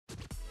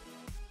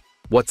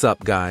What's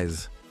up,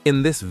 guys?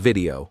 In this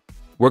video,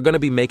 we're going to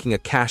be making a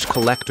cash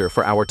collector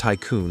for our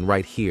Tycoon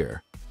right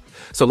here.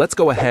 So let's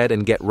go ahead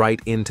and get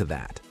right into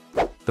that.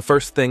 The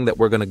first thing that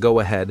we're going to go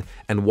ahead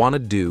and want to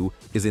do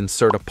is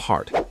insert a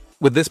part.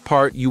 With this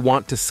part, you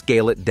want to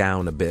scale it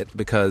down a bit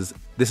because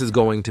this is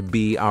going to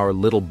be our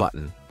little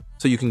button.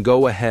 So you can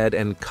go ahead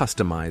and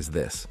customize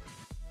this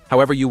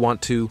however you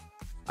want to.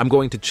 I'm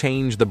going to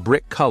change the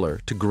brick color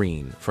to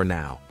green for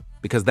now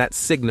because that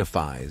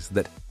signifies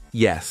that,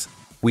 yes,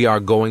 we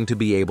are going to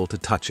be able to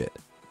touch it.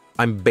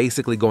 I'm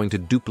basically going to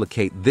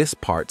duplicate this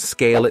part,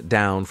 scale it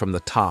down from the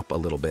top a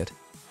little bit,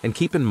 and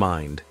keep in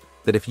mind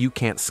that if you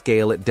can't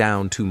scale it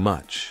down too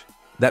much,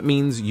 that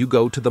means you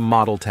go to the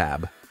Model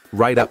tab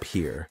right up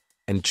here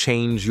and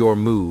change your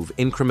move,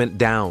 increment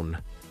down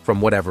from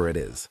whatever it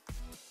is.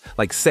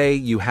 Like say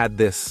you had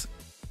this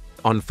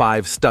on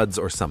 5 studs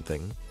or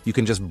something, you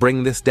can just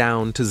bring this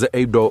down to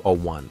 0 or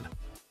 1.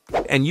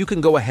 And you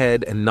can go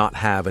ahead and not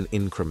have an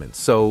increment.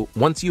 So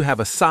once you have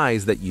a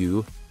size that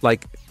you,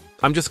 like,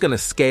 I'm just going to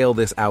scale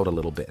this out a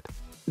little bit.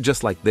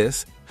 Just like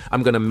this.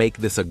 I'm going to make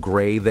this a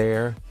gray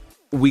there.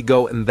 We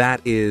go, and that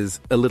is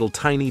a little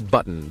tiny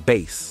button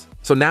base.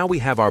 So now we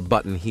have our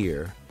button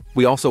here.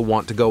 We also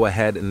want to go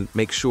ahead and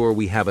make sure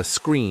we have a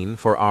screen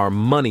for our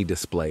money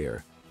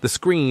displayer. The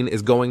screen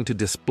is going to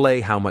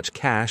display how much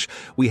cash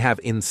we have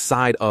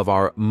inside of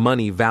our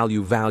money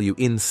value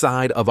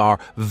inside of our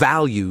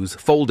values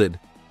folded.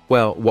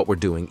 Well, what we're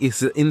doing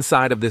is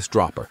inside of this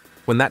dropper.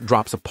 When that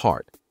drops a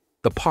part,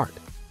 the part.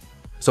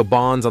 So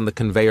bonds on the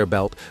conveyor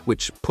belt,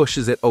 which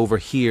pushes it over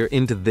here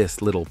into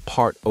this little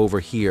part over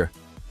here.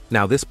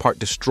 Now this part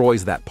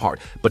destroys that part,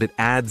 but it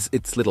adds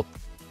its little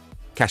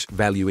cash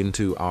value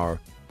into our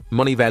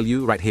money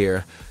value right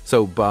here.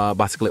 So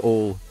basically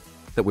all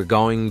that we're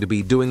going to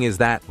be doing is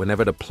that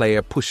whenever the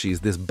player pushes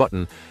this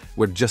button,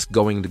 we're just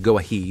going to go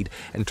ahead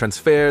and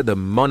transfer the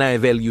money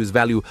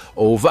value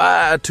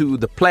over to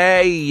the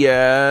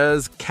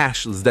player's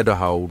cash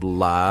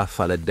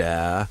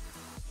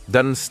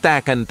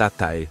stack and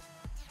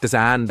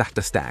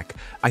stack.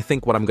 I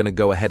think what I'm going to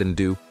go ahead and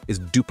do is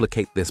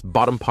duplicate this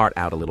bottom part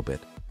out a little bit.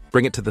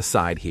 Bring it to the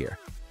side here.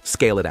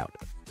 Scale it out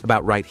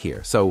about right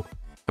here. So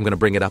I'm going to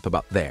bring it up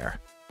about there,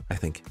 I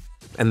think.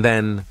 And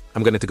then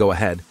I'm going to go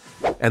ahead,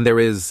 and there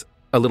is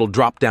a little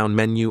drop-down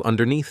menu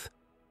underneath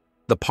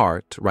the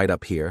part right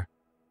up here.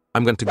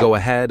 I'm going to go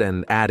ahead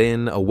and add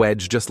in a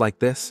wedge just like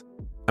this.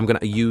 I'm going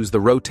to use the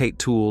rotate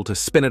tool to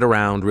spin it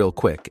around real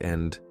quick,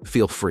 and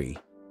feel free.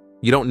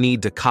 You don't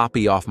need to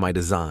copy off my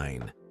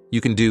design.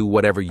 You can do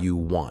whatever you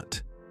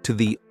want.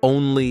 The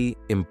only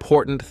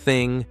important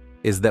thing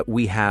is that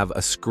we have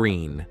a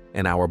screen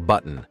and our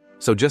button.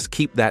 So just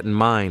keep that in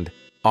mind.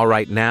 All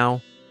right,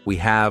 now we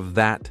have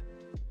that.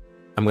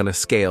 I'm going to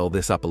scale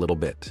this up a little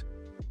bit.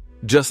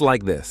 Just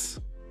like this.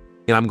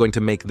 And I'm going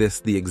to make this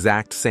the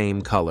exact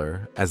same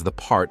color as the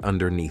part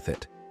underneath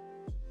it.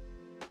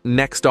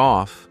 Next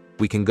off,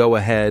 we can go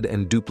ahead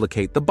and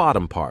duplicate the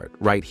bottom part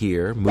right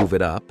here, move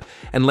it up,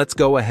 and let's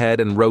go ahead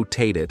and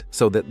rotate it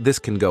so that this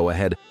can go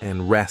ahead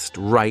and rest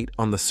right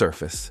on the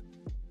surface.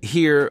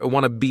 Here, I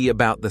want to be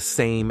about the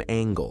same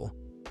angle.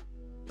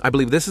 I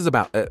believe this is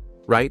about,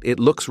 right? It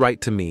looks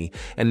right to me,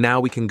 and now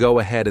we can go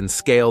ahead and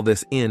scale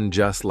this in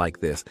just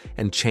like this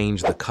and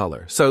change the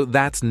color. So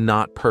that's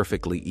not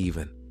perfectly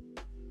even.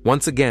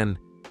 Once again,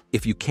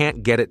 if you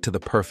can't get it to the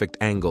perfect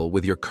angle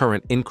with your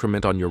current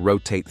increment on your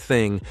rotate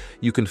thing,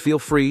 you can feel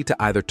free to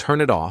either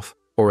turn it off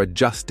or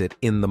adjust it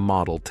in the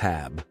Model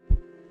tab.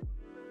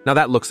 Now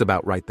that looks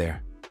about right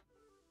there.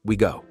 We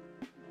go.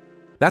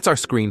 That's our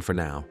screen for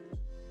now.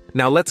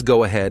 Now let's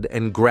go ahead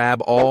and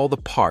grab all the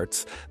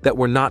parts that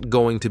we're not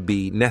going to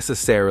be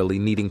necessarily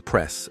needing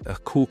press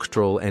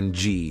Ctrl and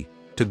G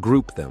to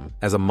group them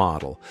as a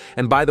model.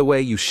 And by the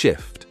way, you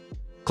shift,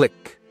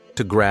 click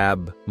to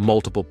grab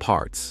multiple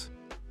parts.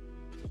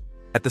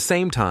 At the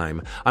same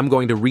time, I'm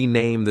going to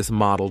rename this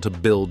model to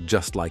build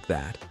just like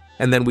that.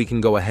 And then we can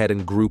go ahead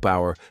and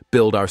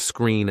build our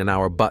screen and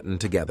our button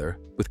together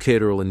with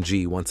Ctrl and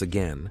G once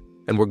again.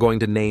 And we're going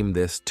to name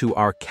this to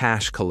our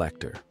cash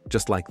collector,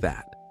 just like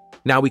that.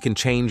 Now we can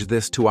change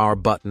this to our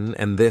button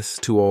and this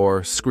to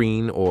our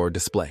screen or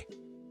display,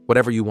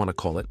 whatever you want to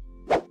call it.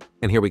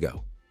 And here we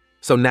go.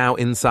 So now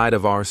inside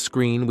of our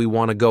screen, we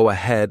want to go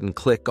ahead and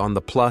click on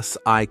the plus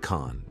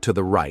icon to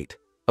the right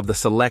of the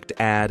select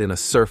add in a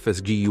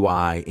surface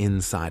GUI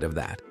inside of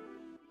that.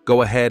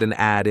 Go ahead and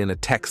add in a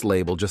text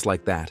label just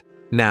like that.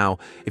 Now,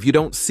 if you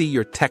don't see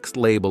your text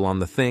label on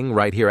the thing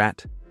right here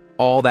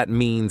all that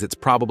means it's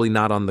probably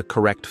not on the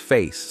correct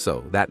face,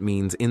 so that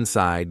means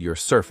inside your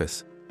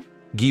surface.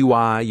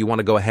 GUI, you want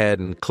to go ahead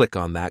and click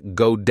on that,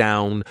 go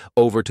down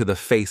over to the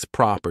face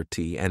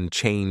property and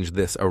change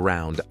this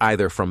around,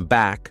 either from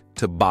back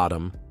to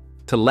bottom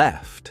to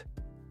left.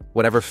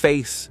 Whatever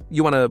face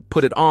you want to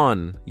put it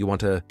on, you want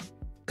to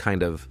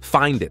kind of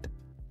find it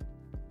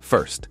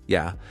first,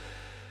 yeah?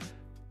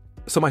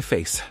 So my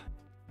face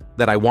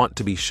that I want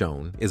to be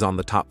shown is on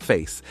the top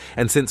face,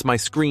 and since my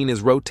screen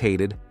is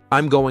rotated,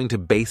 I'm going to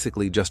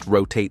basically just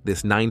rotate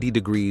this 90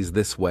 degrees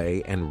this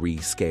way and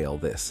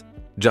rescale this.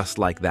 Just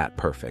like that,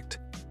 perfect.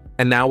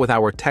 And now with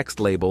our text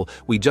label,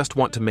 we just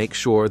want to make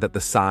sure that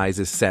the size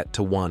is set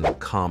to 1,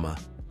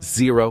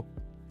 0,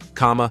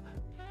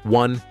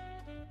 1,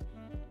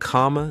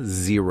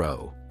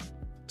 0.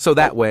 So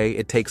that way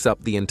it takes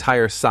up the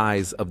entire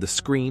size of the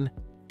screen,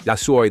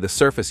 the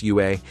surface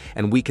UA,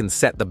 and we can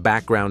set the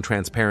background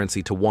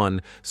transparency to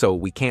 1 so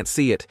we can't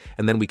see it,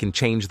 and then we can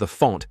change the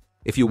font.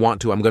 If you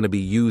want to, I'm going to be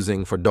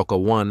using for Doka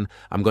 1,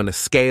 I'm going to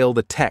scale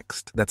the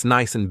text that's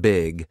nice and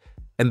big,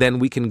 and then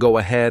we can go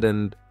ahead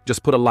and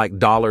just put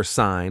a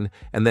 $sign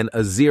and then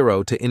a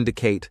 0 to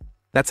indicate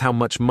that's how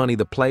much money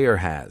the player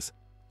has.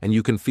 And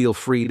you can feel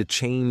free to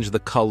change the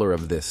color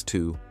of this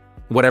to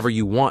whatever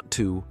you want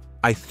to.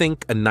 I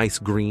think a nice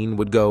green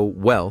would go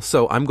well,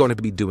 so I'm going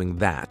to be doing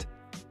that.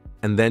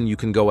 And then you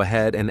can go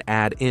ahead and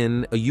add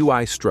in a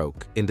UI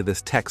stroke into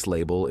this text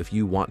label if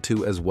you want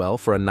to as well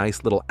for a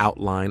nice little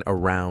outline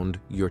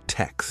around your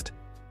text.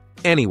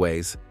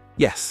 Anyways,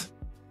 yes,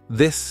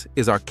 this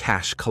is our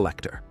cash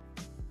collector.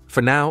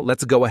 For now,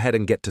 let's go ahead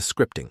and get to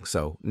scripting.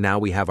 So now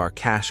we have our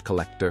cash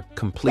collector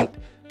complete.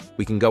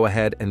 We can go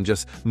ahead and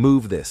just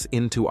move this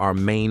into our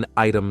main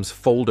items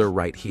folder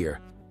right here,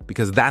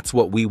 because that's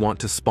what we want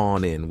to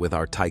spawn in with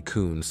our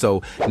Tycoon.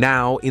 So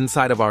now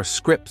inside of our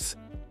scripts,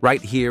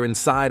 right here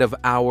inside of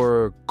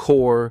our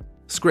core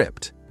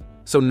script.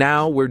 So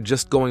now we're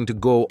just going to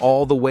go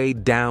all the way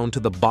down to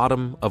the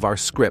bottom of our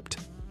script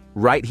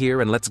right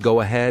here, and let's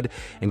go ahead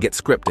and get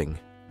scripting.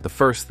 The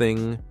first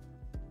thing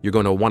you're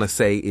going to want to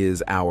say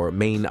is our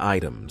main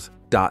items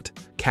dot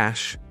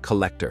cash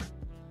collector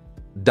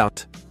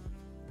dot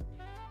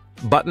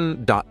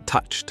button dot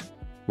touched.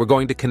 We're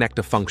going to connect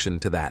a function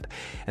to that,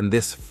 and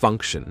this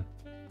function,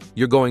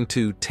 you're going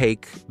to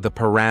take the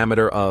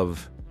parameter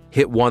of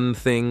hit one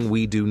thing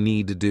we do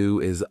need to do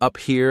is up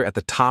here at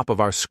the top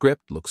of our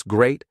script. Looks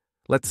great.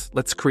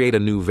 Let's create a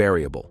new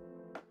variable.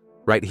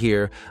 Right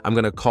here, I'm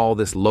going to call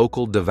this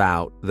local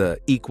devout the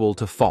equal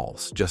to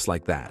false, just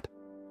like that.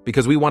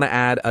 Because we want to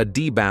add a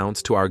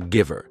debounce to our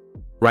giver.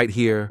 Right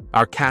here,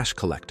 our cash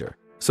collector.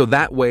 So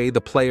that way the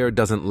player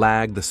doesn't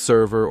lag the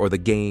server or the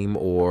game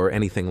or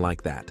anything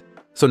like that.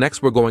 So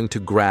next we're going to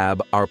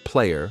grab our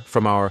player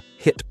from our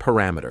hit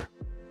parameter,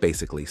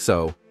 basically.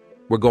 So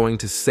we're going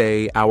to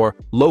say our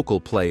local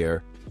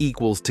player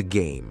equals to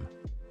game.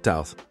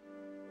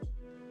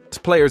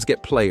 Players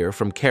get player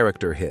from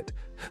character hit,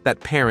 that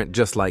parent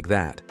just like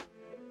that.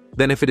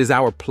 Then if it is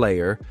our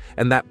player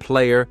and that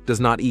player does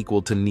not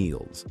equal to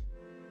Niels.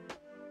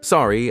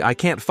 Sorry, I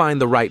can't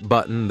find the right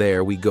button.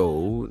 There we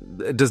go.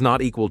 It does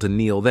not equal to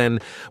Neil. Then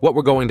what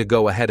we're going to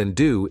go ahead and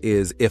do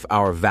is if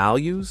our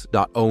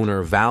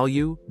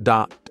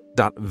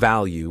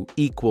values.ownerValue.value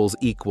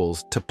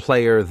equals to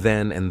player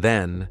then and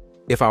then,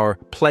 if our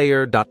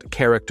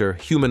player.character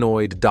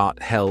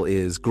humanoid.hell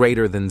is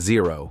greater than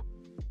 0,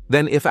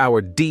 then if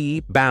our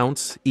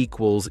dbounce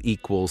equals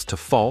to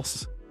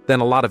false, then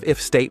a lot of if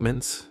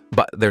statements,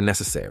 but they're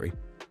necessary.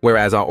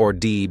 Whereas our or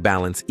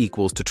dbalance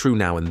equals to true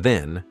now and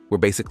then, we're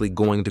basically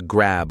going to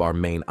grab our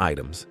main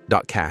items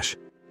 .cash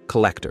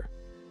collector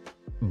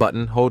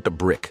button hold to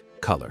brick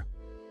color.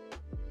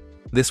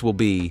 This will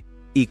be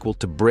equal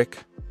to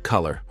brick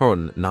color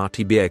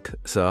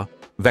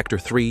vector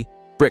 3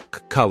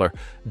 brick color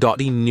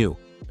 .new,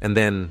 and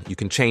then you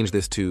can change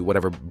this to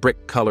whatever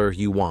brick color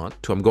you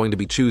want to. I'm going to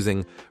be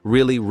choosing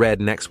really red.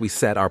 Next we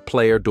set our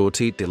player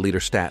leader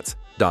stats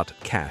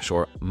 .cash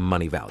or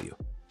money value.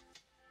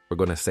 We're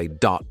going to say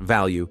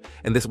 .value,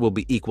 and this will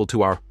be equal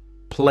to our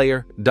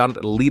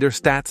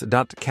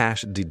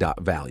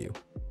player.leaderstats.cash.value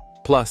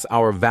plus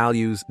our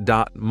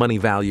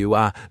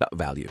values.moneyValue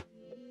value.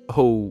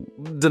 Oh,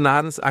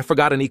 I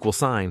forgot an equal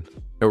sign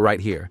right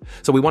here.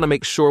 So we want to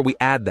make sure we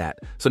add that.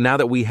 So now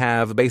that we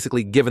have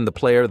basically given the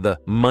player the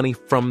money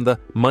from the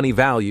money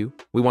value,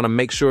 we want to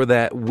make sure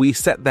that we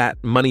set that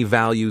money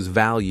value's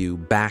value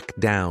back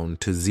down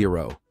to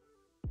 0.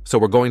 So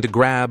we're going to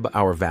grab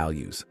our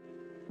values,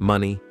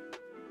 money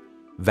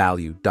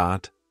value.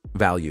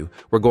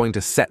 We're going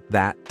to set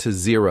that to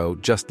 0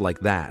 just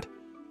like that.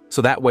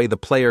 So that way the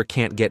player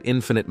can't get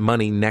infinite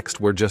money. Next,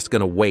 we're just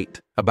going to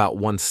wait about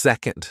 1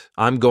 second.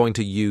 I'm going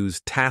to use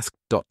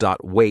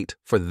task.wait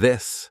for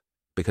this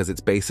because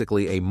it's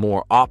basically a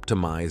more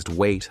optimized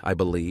wait, I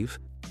believe.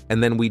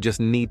 And then we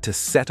just need to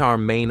set our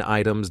main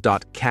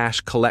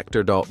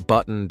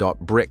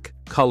items.cashCollector.button.brick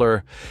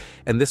color,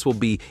 and this will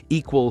be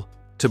equal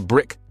to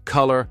brick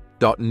color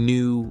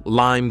 .new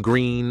lime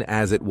green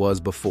as it was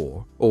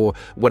before, or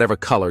whatever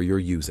color you're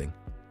using.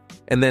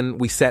 And then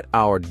we set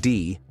our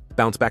D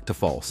bounce back to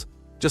false,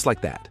 just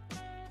like that.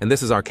 And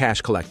this is our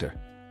cash collector.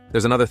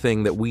 There's another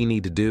thing that we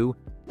need to do.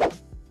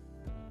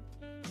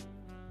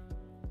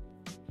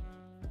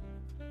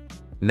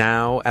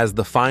 Now, as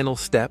the final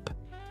step,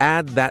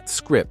 add that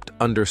script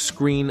under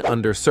screen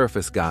under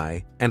surface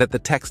guy and at the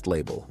text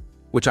label,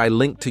 which I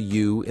link to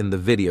you in the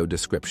video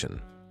description.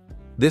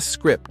 This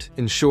script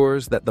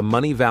ensures that the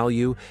money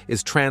value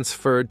is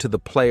transferred to the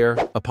player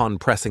upon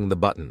pressing the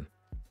button.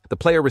 The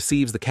player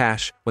receives the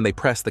cash when they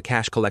press the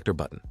cash collector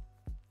button.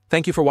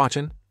 Thank you for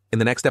watching. In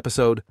the next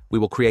episode, we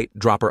will create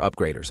dropper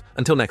upgraders.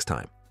 Until next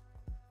time.